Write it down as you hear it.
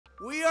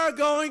We are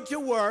going to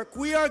work,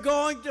 we are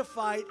going to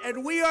fight,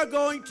 and we are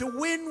going to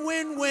win,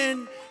 win,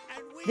 win.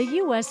 The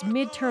U.S.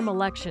 midterm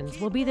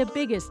elections will be the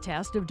biggest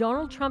test of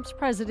Donald Trump's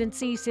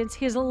presidency since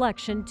his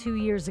election 2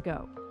 years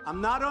ago. I'm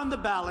not on the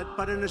ballot,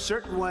 but in a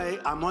certain way,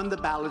 I'm on the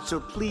ballot,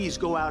 so please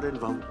go out and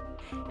vote.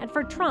 And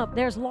for Trump,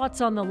 there's lots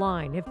on the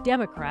line if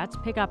Democrats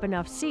pick up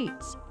enough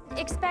seats.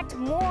 Expect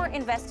more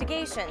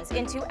investigations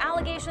into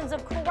allegations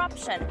of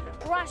corruption,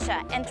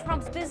 Russia, and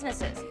Trump's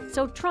businesses.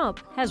 So Trump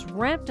has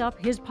ramped up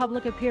his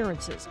public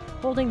appearances,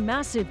 holding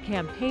massive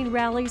campaign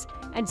rallies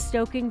and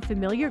stoking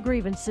familiar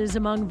grievances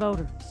among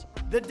voters.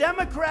 The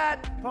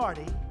Democrat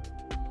Party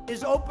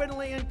is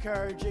openly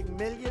encouraging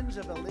millions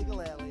of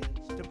illegal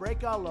aliens to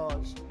break our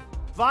laws,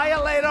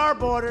 violate our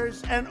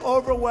borders, and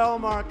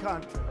overwhelm our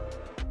country.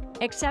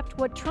 Except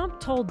what Trump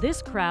told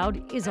this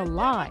crowd is a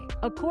lie,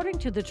 according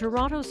to the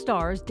Toronto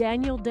Star's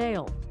Daniel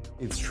Dale.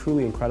 It's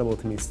truly incredible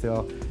to me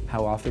still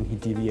how often he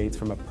deviates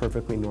from a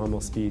perfectly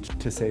normal speech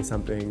to say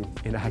something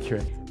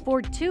inaccurate.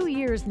 For 2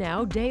 years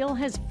now, Dale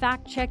has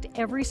fact-checked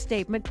every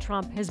statement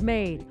Trump has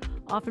made,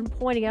 often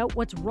pointing out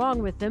what's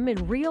wrong with them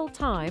in real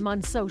time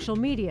on social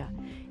media.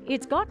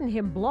 It's gotten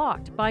him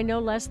blocked by no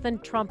less than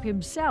Trump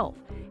himself,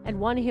 and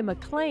won him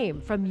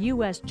acclaim from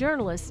U.S.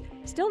 journalists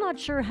still not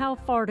sure how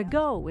far to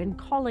go in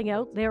calling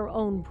out their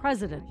own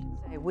president.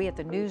 We at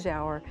the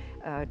NewsHour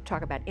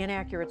talk about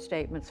inaccurate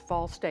statements,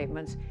 false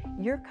statements.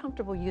 You're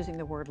comfortable using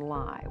the word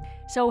lie.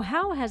 So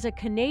how has a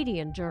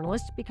Canadian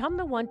journalist become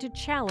the one to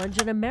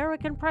challenge an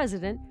American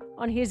president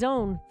on his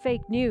own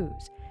fake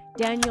news?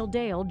 Daniel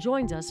Dale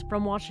joins us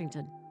from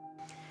Washington.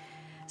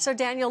 So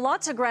Daniel,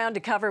 lots of ground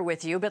to cover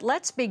with you, but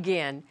let's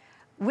begin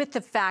with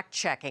the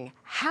fact-checking.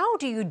 How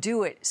do you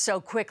do it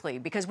so quickly?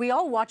 Because we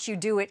all watch you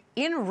do it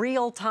in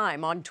real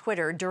time on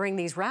Twitter during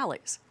these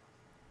rallies.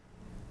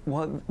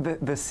 Well,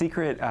 the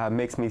secret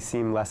makes me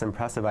seem less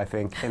impressive, I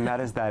think, and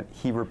that is that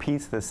he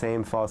repeats the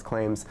same false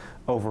claims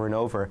over and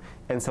over.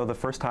 And so the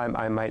first time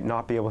I might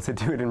not be able to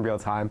do it in real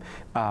time,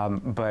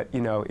 but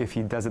you know, if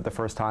he does it the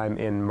first time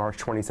in March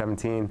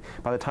 2017,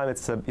 by the time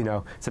it's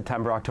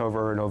September,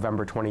 October, or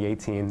November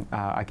 2018,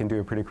 I can do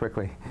it pretty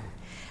quickly.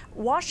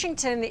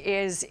 Washington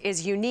is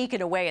unique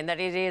in a way in that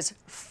it is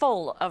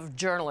full of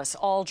journalists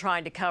all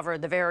trying to cover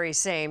the very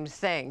same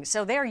thing.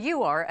 So there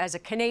you are as a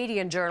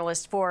Canadian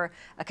journalist for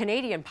a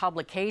Canadian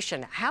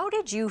publication. How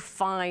did you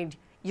find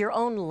your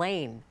own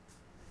lane?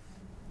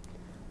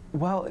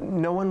 Well,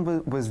 no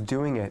one was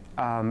doing it.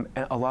 And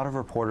a lot of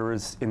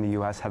reporters in the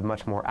U.S. have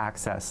much more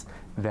access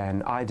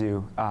than I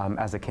do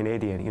as a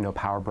Canadian. You know,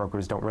 power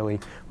brokers don't really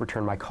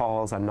return my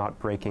calls. I'm not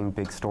breaking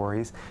big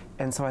stories.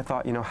 And so I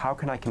thought, you know, how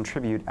can I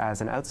contribute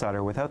as an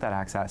outsider without that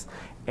access?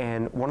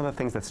 And one of the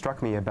things that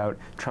struck me about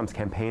Trump's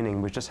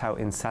campaigning was just how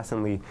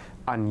incessantly,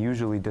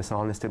 unusually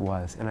dishonest it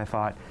was. And I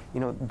thought, you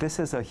know, this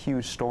is a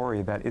huge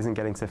story that isn't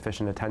getting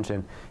sufficient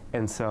attention.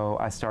 And so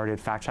I started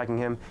fact-checking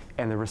him,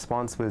 and the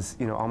response was,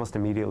 you know, almost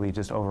immediately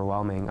just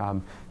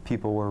overwhelming.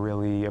 People were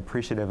really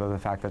appreciative of the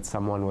fact that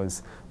someone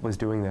was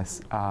doing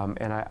this,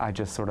 and I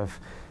just sort of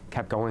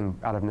kept going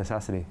out of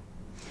necessity.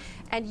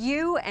 And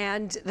you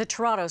and the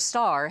Toronto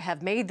Star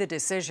have made the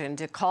decision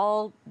to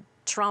call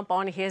Trump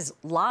on his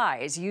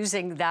lies,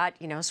 using that,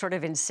 you know, sort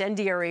of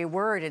incendiary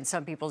word in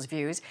some people's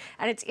views.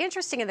 And it's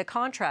interesting in the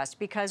contrast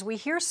because we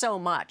hear so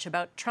much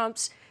about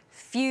Trump's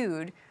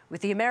feud with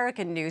the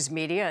American news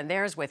media and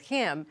theirs with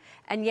him,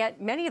 and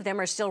yet many of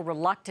them are still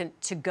reluctant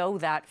to go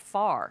that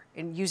far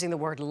in using the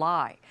word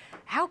lie.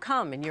 How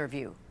come, in your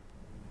view?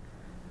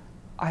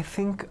 I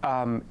think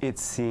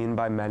it's seen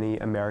by many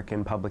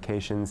American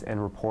publications and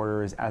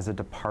reporters as a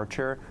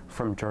departure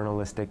from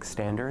journalistic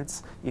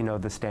standards. You know,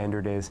 the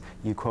standard is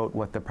you quote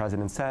what the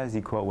president says,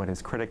 you quote what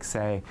his critics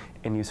say,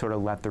 and you sort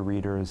of let the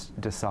readers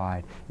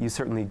decide. You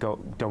certainly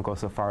don't go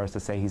so far as to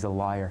say he's a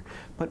liar.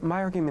 But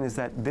my argument is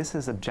that this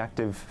is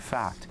objective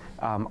fact.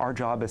 Our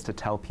job is to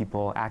tell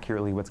people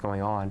accurately what's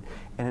going on.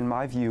 And in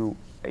my view,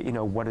 you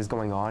know, what is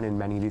going on in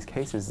many of these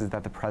cases is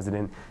that the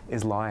president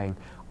is lying.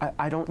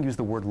 I don't use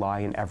the word lie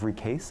in every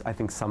case. I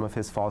think some of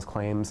his false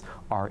claims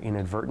are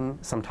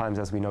inadvertent. Sometimes,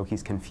 as we know,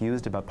 he's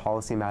confused about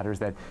policy matters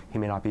that he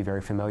may not be very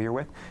familiar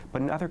with.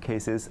 But in other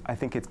cases, I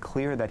think it's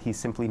clear that he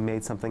simply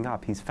made something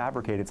up. He's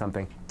fabricated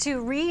something. To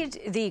read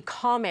the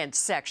comments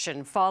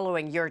section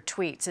following your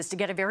tweets is to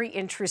get a very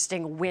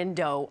interesting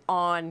window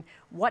on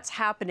what's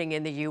happening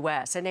in the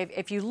U.S. And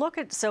if you look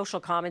at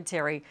social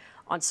commentary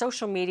on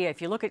social media,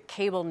 if you look at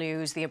cable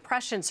news, the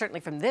impression, certainly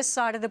from this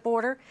side of the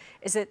border,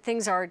 is that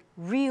things are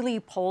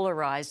really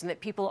polarized and that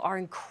people are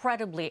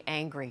incredibly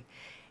angry.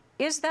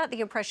 Is that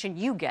the impression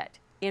you get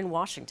in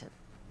Washington?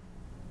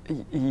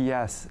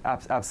 Yes,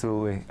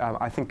 absolutely.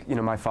 I think, you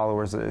know, my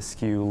followers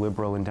skew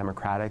liberal and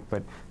democratic,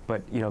 but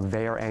but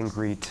they are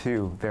angry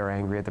too. They're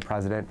angry at the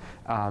president,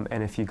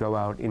 and if you go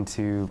out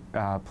into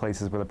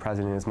places where the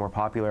president is more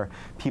popular,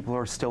 people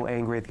are still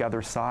angry at the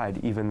other side,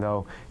 even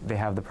though they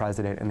have the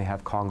president and they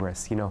have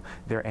Congress.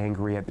 They're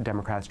angry at the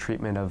Democrats'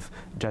 treatment of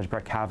Judge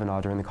Brett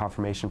Kavanaugh during the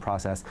confirmation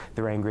process.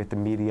 They're angry at the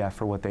media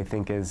for what they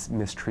think is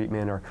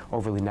mistreatment or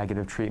overly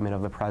negative treatment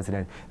of the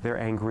president. They're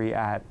angry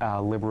at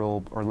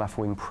liberal or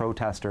left-wing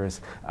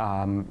protesters,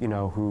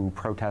 who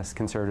protest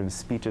conservative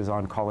speeches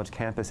on college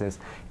campuses.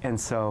 And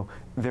so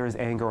there is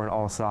anger on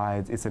all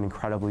sides. It's an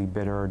incredibly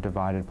bitter,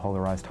 divided,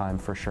 polarized time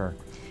for sure.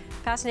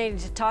 Fascinating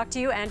to talk to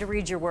you and to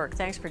read your work.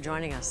 Thanks for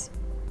joining us.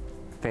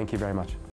 Thank you very much.